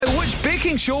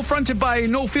cooking show fronted by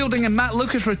Noel Fielding and Matt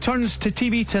Lucas returns to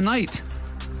TV tonight?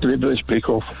 Great British Bake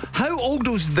Off. How old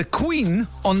was the Queen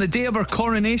on the day of her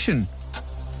coronation?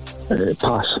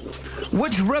 Pass.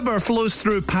 Which river flows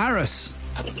through Paris?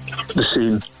 The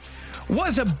Seine. What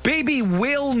is a baby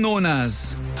whale known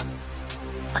as?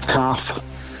 A calf.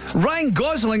 Ryan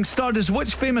Gosling starred as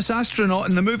which famous astronaut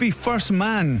in the movie First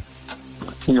Man?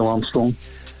 Neil Armstrong.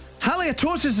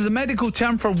 Halitosis is a medical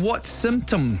term for what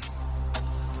symptom?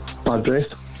 Bad breath.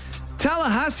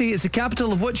 Tallahassee is the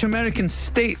capital of which American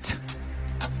state?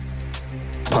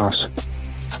 Pass.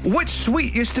 Which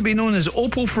sweet used to be known as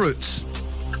opal fruits?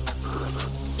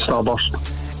 Starburst.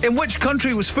 In which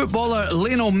country was footballer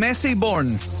Lionel Messi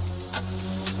born?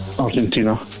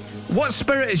 Argentina. What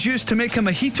spirit is used to make a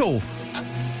mojito?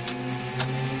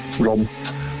 Rum.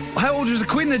 How old was the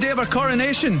Queen the day of her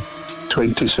coronation?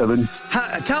 27.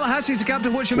 Tallahassee is the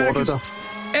capital of which American Florida.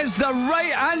 is the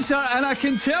right answer, and I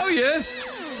can tell you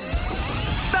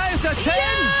that is a 10.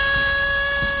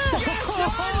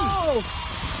 Oh!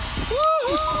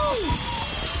 Woohoo!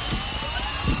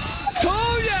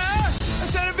 Told ya!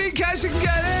 Instead of being cash, you can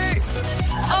get it.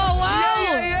 Oh, wow!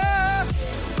 Yeah.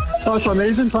 That's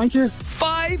amazing, thank you.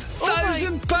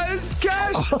 £5,000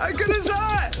 cash. How good is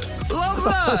that? Love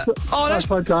that. Oh, That's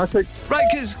fantastic. right,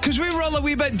 because we were all a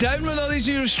wee bit down with all these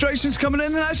new restrictions coming in,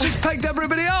 and that's just picked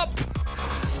everybody up.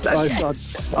 I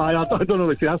don't know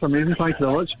what to say. That's amazing, thank you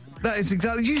very much. That is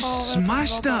exactly. You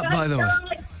smashed that, by the way.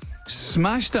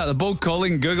 Smashed that. The bold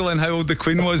Coleen Googling how old the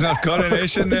Queen was in her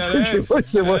coronation there, eh?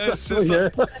 It's just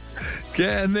like,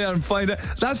 get in there and find it.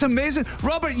 That's amazing.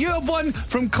 Robert, you have won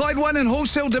from Clyde One and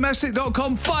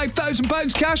WholesaleDomestic.com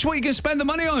 £5,000 cash. What are you going to spend the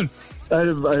money on?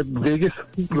 Vegas.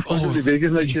 We're supposed to be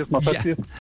Vegas next year. It's my 50th.